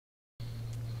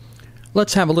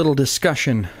Let's have a little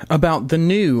discussion about the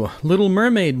new Little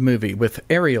Mermaid movie with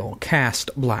Ariel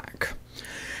cast black.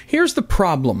 Here's the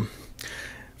problem.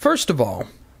 First of all,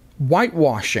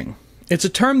 whitewashing. It's a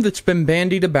term that's been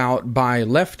bandied about by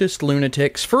leftist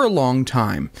lunatics for a long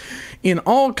time. In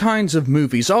all kinds of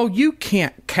movies, oh, you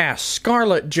can't cast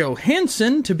Scarlett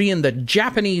Johansson to be in the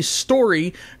Japanese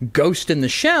story Ghost in the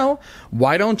Shell.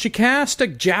 Why don't you cast a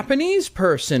Japanese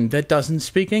person that doesn't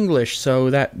speak English? So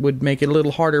that would make it a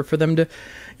little harder for them to...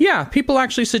 Yeah, people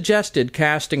actually suggested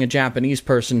casting a Japanese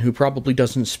person who probably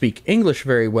doesn't speak English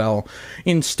very well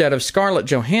instead of Scarlett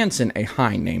Johansson, a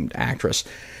high-named actress.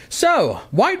 So,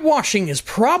 whitewashing is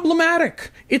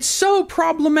problematic. It's so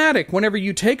problematic whenever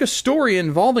you take a story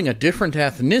involving a different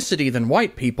ethnicity than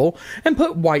white people and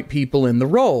put white people in the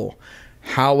role.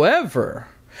 However,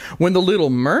 when The Little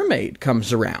Mermaid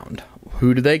comes around,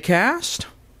 who do they cast?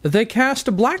 They cast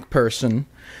a black person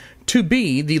to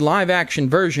be the live-action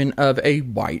version of a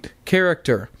white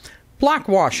character.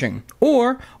 Blackwashing,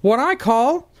 or what I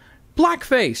call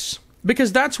blackface,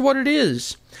 because that's what it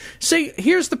is. See,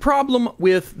 here's the problem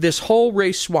with this whole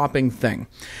race-swapping thing.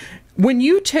 When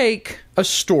you take a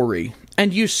story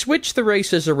and you switch the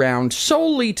races around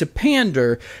solely to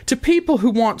pander to people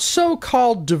who want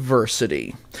so-called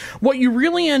diversity, what you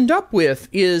really end up with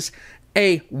is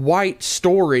a white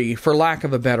story, for lack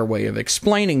of a better way of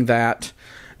explaining that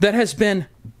has been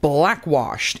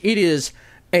blackwashed. It is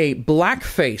a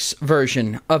blackface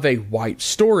version of a white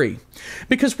story.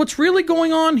 Because what's really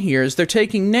going on here is they're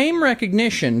taking name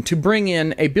recognition to bring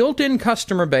in a built-in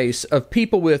customer base of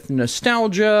people with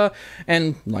nostalgia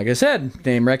and, like I said,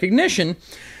 name recognition,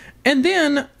 and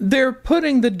then they're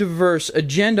putting the diverse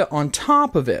agenda on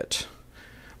top of it.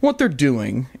 What they're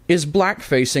doing is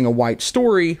blackfacing a white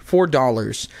story for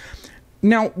dollars.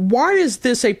 Now, why is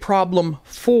this a problem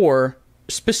for,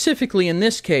 specifically in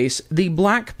this case, the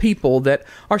black people that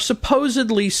are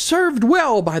supposedly served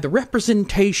well by the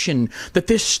representation that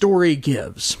this story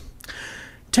gives?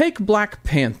 Take Black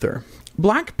Panther.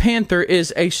 Black Panther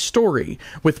is a story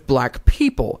with black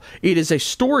people. It is a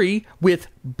story with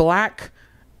black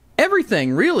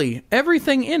everything, really.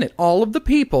 Everything in it. All of the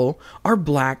people are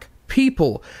black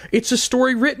people. It's a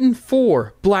story written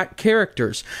for black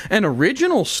characters. An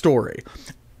original story.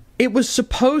 It was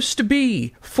supposed to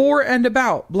be for and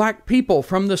about black people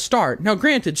from the start. Now,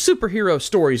 granted, superhero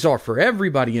stories are for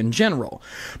everybody in general.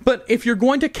 But if you're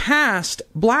going to cast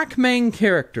black main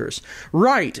characters,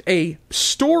 write a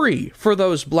story for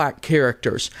those black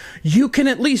characters, you can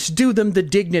at least do them the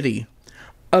dignity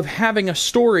of having a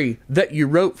story that you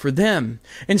wrote for them,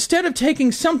 instead of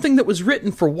taking something that was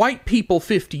written for white people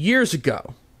 50 years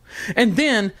ago, and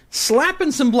then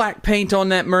slapping some black paint on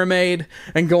that mermaid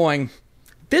and going,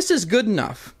 this is good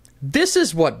enough. This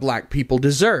is what black people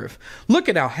deserve. Look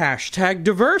at how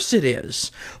 #diverse it is.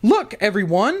 Look,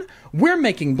 everyone, we're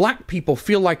making black people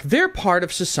feel like they're part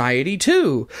of society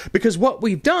too. Because what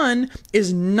we've done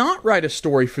is not write a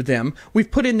story for them.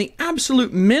 We've put in the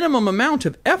absolute minimum amount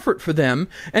of effort for them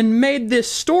and made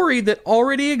this story that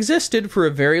already existed for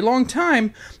a very long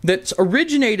time, that's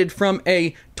originated from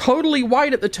a totally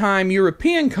white at the time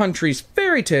European country's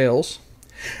fairy tales,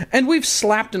 and we've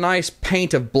slapped a nice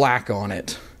paint of black on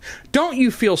it. Don't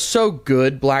you feel so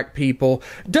good, black people?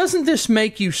 Doesn't this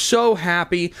make you so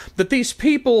happy that these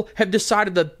people have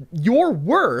decided that you're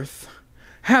worth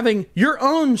having your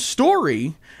own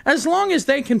story as long as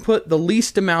they can put the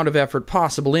least amount of effort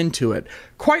possible into it?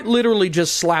 Quite literally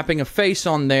just slapping a face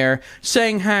on there,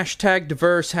 saying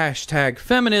 #diverse,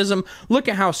 #feminism. Look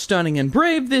at how stunning and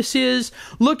brave this is.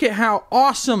 Look at how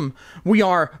awesome we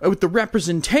are with the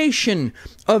representation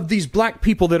of these black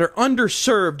people that are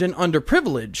underserved and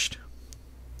underprivileged.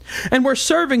 And we're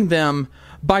serving them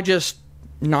by just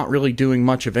not really doing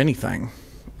much of anything.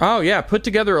 Oh yeah, put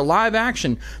together a live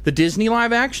action. The Disney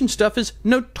live action stuff is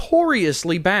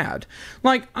notoriously bad.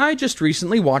 Like, I just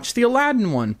recently watched the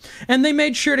Aladdin one, and they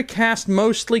made sure to cast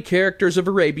mostly characters of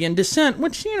Arabian descent,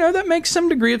 which, that makes some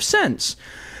degree of sense.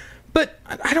 But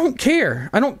I don't care.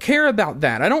 I don't care about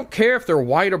that. I don't care if they're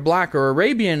white or black or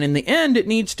Arabian. In the end, it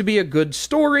needs to be a good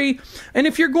story. And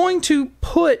if you're going to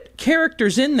put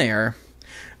characters in there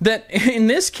that, in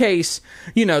this case,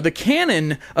 the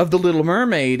canon of The Little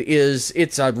Mermaid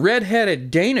it's a red-headed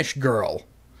Danish girl.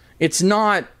 It's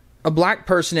not a black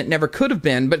person. It never could have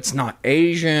been, but it's not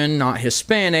Asian, not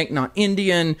Hispanic, not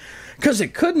Indian, because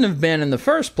it couldn't have been in the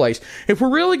first place. If we're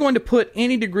really going to put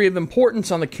any degree of importance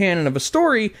on the canon of a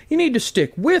story, you need to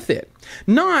stick with it,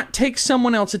 not take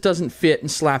someone else that doesn't fit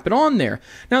and slap it on there.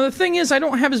 Now, the thing is, I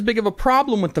don't have as big of a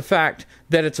problem with the fact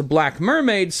that it's a black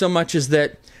mermaid so much as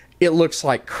that it looks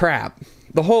like crap.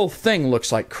 The whole thing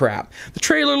looks like crap. The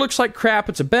trailer looks like crap.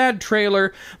 It's a bad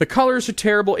trailer. The colors are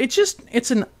terrible.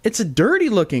 It's a dirty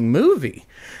looking movie.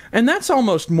 And that's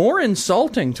almost more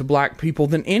insulting to black people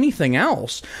than anything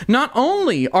else. Not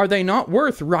only are they not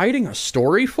worth writing a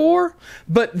story for,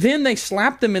 but then they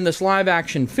slap them in this live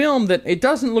action film that it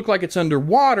doesn't look like it's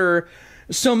underwater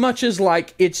so much as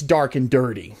like it's dark and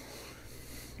dirty.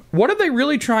 What are they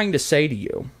really trying to say to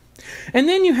you? And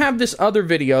then you have this other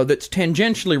video that's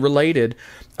tangentially related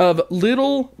of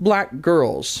little black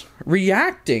girls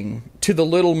reacting to the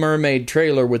Little Mermaid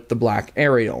trailer with the black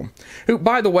Ariel. Who,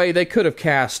 by the way, they could have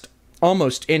cast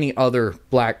almost any other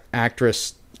black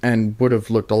actress and would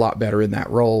have looked a lot better in that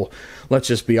role. Let's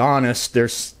just be honest.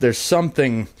 There's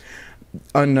something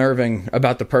unnerving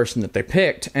about the person that they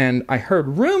picked, and I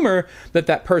heard rumor that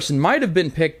that person might have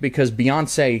been picked because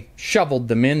Beyonce shoveled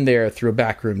them in there through a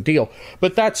backroom deal,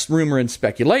 but that's rumor and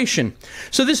speculation.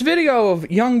 So this video of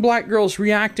young black girls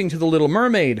reacting to the Little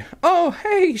Mermaid, oh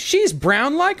hey, she's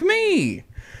brown like me.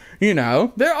 You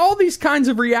know, there are all these kinds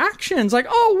of reactions like,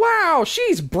 oh wow,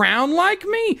 she's brown like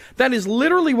me. That is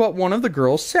literally what one of the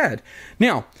girls said.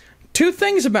 Now, two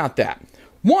things about that.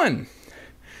 One,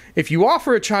 if you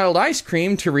offer a child ice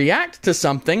cream to react to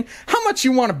something, how much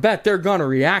you want to bet they're going to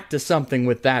react to something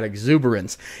with that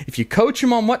exuberance? If you coach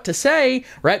them on what to say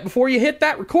right before you hit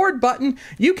that record button,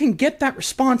 you can get that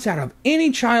response out of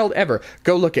any child ever.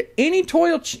 Go look at any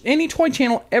toy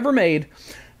channel ever made.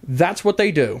 That's what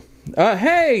they do.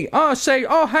 Hey,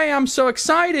 I'm so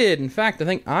excited. In fact, I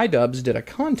think iDubbbz did a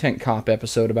Content Cop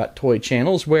episode about toy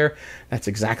channels where that's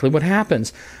exactly what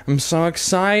happens. I'm so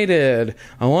excited.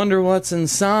 I wonder what's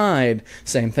inside.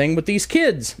 Same thing with these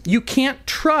kids. You can't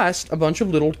trust a bunch of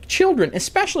little children,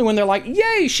 especially when they're like,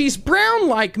 yay, she's brown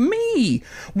like me.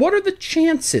 What are the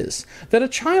chances that a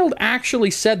child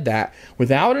actually said that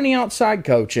without any outside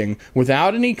coaching,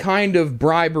 without any kind of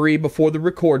bribery before the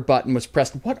record button was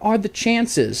pressed? What are the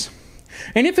chances?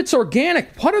 And if it's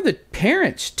organic, what are the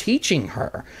parents teaching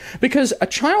her? Because a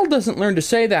child doesn't learn to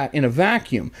say that in a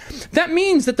vacuum. That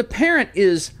means that the parent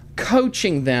is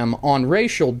coaching them on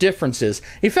racial differences,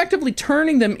 effectively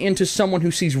turning them into someone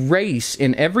who sees race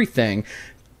in everything,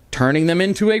 turning them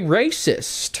into a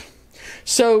racist.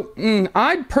 So,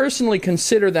 I'd personally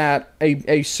consider that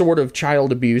a sort of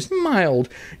child abuse. Mild,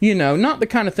 not the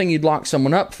kind of thing you'd lock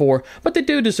someone up for, but they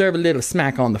do deserve a little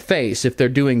smack on the face if they're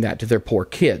doing that to their poor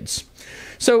kids.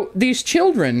 So, these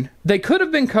children, they could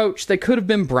have been coached, they could have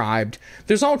been bribed.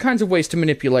 There's all kinds of ways to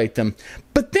manipulate them.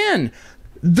 But then,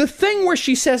 the thing where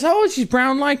she says, oh, she's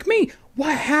brown like me,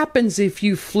 what happens if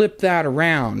you flip that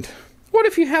around? What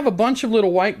if you have a bunch of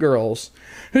little white girls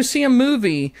who see a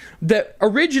movie that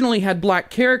originally had black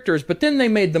characters, but then they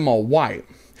made them all white?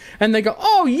 And they go,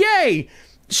 oh, yay,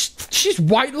 she's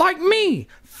white like me.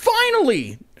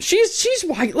 Finally, she's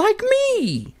white like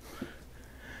me.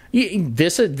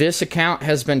 This account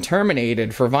has been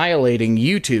terminated for violating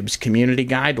YouTube's community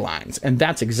guidelines. And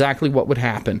that's exactly what would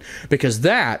happen, because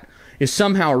that is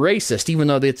somehow racist, even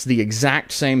though it's the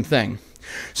exact same thing.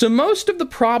 So most of the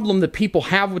problem that people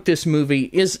have with this movie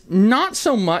is not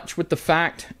so much with the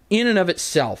fact in and of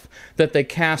itself that they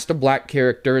cast a black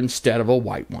character instead of a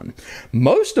white one.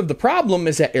 Most of the problem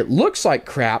is that it looks like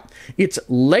crap, it's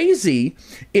lazy,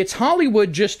 it's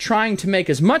Hollywood just trying to make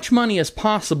as much money as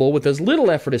possible with as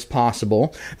little effort as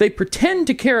possible. They pretend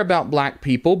to care about black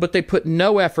people, but they put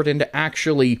no effort into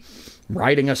actually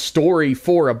writing a story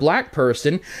for a black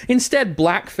person, instead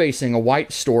blackfacing a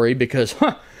white story because,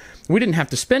 we didn't have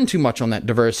to spend too much on that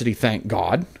diversity, thank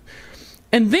God.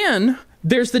 And then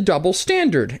there's the double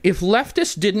standard. If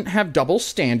leftists didn't have double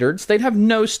standards, they'd have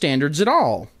no standards at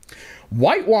all.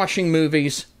 Whitewashing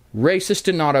movies, racist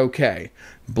and not okay.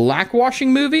 Blackwashing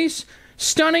movies,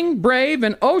 stunning, brave,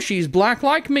 and oh, she's black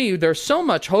like me. There's so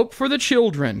much hope for the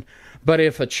children. But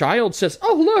if a child says,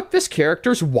 oh, look, this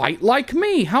character's white like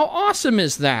me, how awesome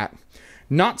is that?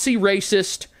 Nazi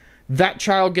racist, that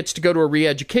child gets to go to a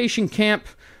re-education camp.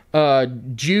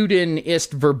 Juden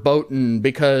ist verboten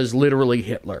because literally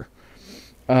Hitler.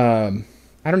 I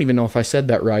don't even know if I said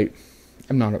that right.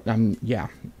 I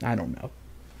don't know.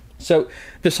 So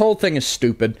this whole thing is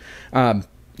stupid.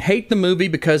 Hate the movie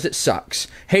because it sucks.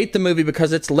 Hate the movie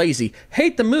because it's lazy.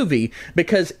 Hate the movie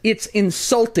because it's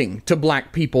insulting to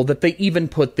black people that they even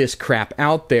put this crap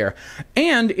out there.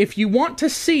 And if you want to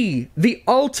see the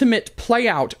ultimate play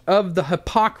out of the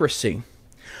hypocrisy,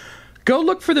 go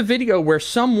look for the video where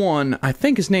someone, I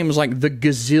think his name was like the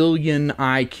Gazillion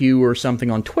IQ or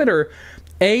something on Twitter,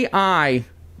 AI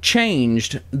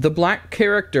changed the black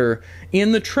character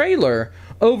in the trailer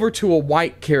over to a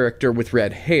white character with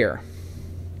red hair.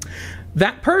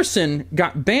 That person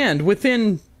got banned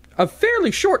within a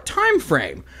fairly short time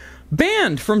frame,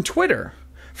 banned from Twitter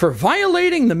for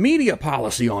violating the media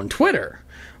policy on Twitter.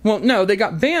 Well, no, they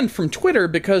got banned from Twitter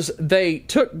because they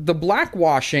took the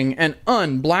blackwashing and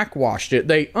unblackwashed it.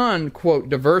 They unquote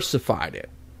diversified it.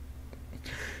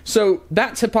 So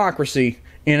that's hypocrisy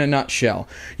in a nutshell.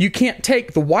 You can't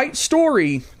take the white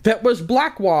story that was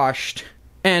blackwashed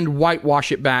and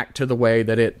whitewash it back to the way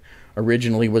that it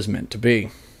originally was meant to be.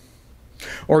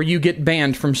 Or you get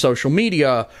banned from social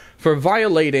media for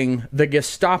violating the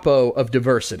Gestapo of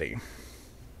diversity.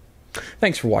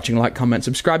 Thanks for watching. Like, comment,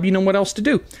 subscribe. You know what else to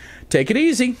do. Take it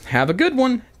easy. Have a good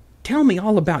one. Tell me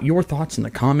all about your thoughts in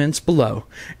the comments below.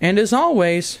 And as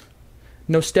always,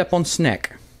 no step on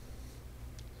snack.